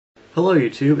Hello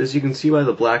YouTube, as you can see by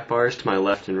the black bars to my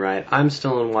left and right, I'm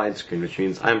still in widescreen, which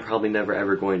means I'm probably never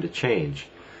ever going to change.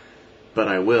 But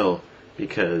I will,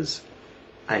 because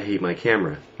I hate my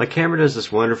camera. My camera does this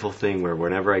wonderful thing where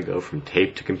whenever I go from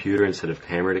tape to computer instead of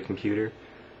camera to computer,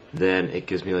 then it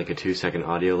gives me like a 2-second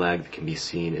audio lag that can be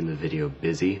seen in the video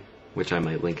busy, which I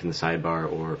might link in the sidebar,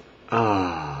 or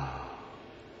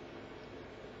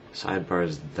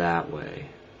sidebar's that way.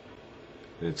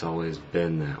 And it's always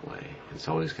been that way. It's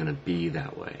always gonna be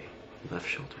that way. Left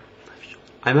shoulder, left shoulder.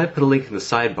 I might put a link in the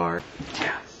sidebar,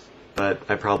 but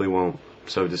I probably won't.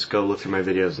 So just go look through my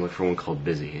videos and look for one called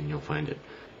Busy and you'll find it.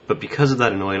 But because of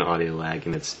that annoying audio lag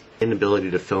and its inability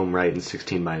to film right in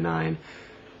 16:9,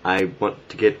 I want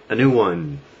to get a new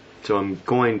one. So I'm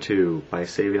going to, by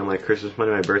saving all my Christmas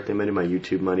money, my birthday money, my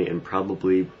YouTube money, and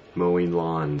probably mowing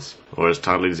lawns. Or as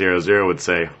Toddly00 would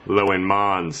say, lowing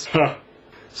mawns.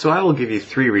 So I will give you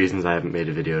 3 reasons I haven't made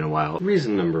a video in a while.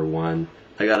 Reason number 1,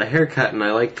 I got a haircut and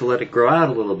I like to let it grow out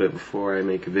a little bit before I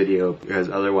make a video, because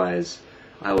otherwise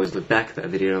I always look back at that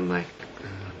video and I'm like,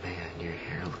 oh man, your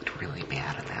hair looked really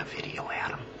bad in that video,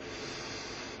 Adam.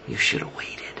 You should have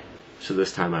waited. So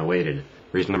this time I waited.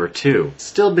 Reason number 2,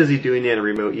 still busy doing it on a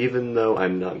remote, even though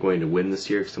I'm not going to win this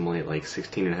year because I'm only at like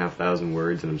 16,500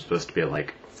 words and I'm supposed to be at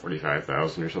like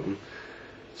 45,000 or something.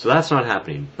 So that's not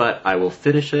happening, but I will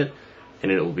finish it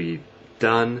and it will be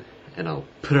done and I'll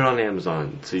put it on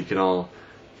Amazon so you can all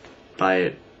buy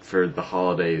it for the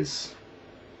holidays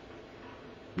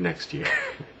next year.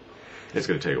 It's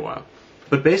going to take a while.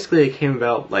 But basically it came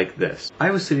about like this.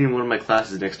 I was sitting in one of my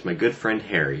classes next to my good friend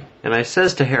Harry, and I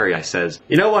says to Harry, I says,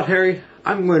 you know what, Harry?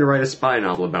 I'm going to write a spy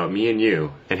novel about me and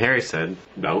you. And Harry said,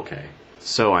 okay.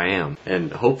 So I am.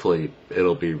 And hopefully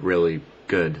it'll be really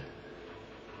good.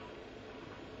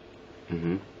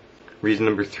 Reason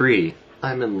number 3,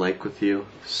 I'm in like with you.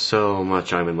 So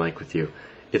much I'm in like with you.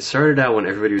 It started out when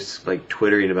everybody was like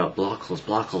twittering about blockles,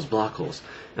 blockles, blockles.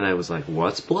 And I was like,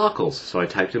 what's blockles? So I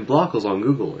typed in blockles on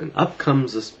Google and up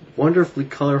comes this wonderfully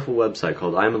colorful website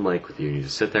called I'm in like with you. And you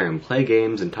just sit there and play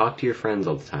games and talk to your friends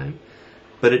all the time.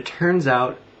 But it turns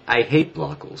out I hate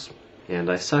blockles and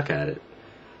I suck at it.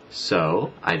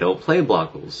 So I don't play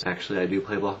blockles. Actually I do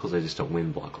play blockles, I just don't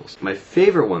win blockles. My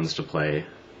favorite ones to play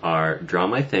are Draw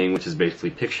My Thing, which is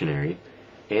basically Pictionary,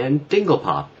 and Dingle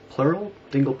Pop. Plural?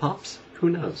 Dingle Pops? Who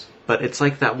knows? But it's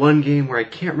like that one game where I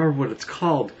can't remember what it's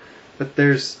called, but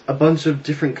there's a bunch of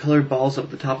different colored balls up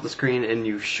at the top of the screen and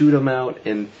you shoot them out,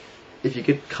 and if you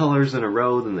get colors in a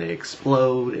row then they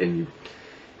explode, and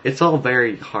it's all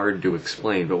very hard to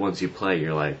explain, but once you play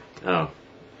you're like, oh,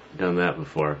 done that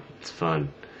before. It's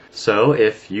fun. So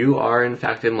if you are in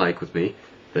fact in like with me,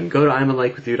 then go to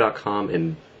imheadoverheelsinlikewithyou.com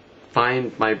and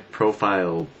find my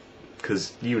profile,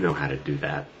 because you know how to do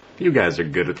that. You guys are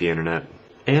good with the internet.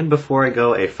 And before I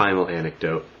go, a final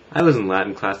anecdote. I was in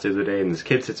Latin class the other day and this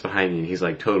kid sits behind me and he's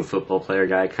like total football player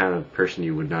guy, kind of person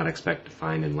you would not expect to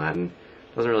find in Latin.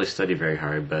 Doesn't really study very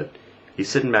hard, but he's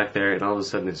sitting back there and all of a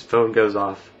sudden his phone goes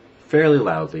off fairly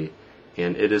loudly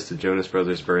and it is the Jonas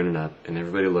Brothers Burning Up, and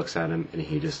everybody looks at him and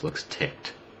he just looks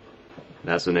ticked.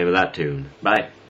 That's the name of that tune. Bye.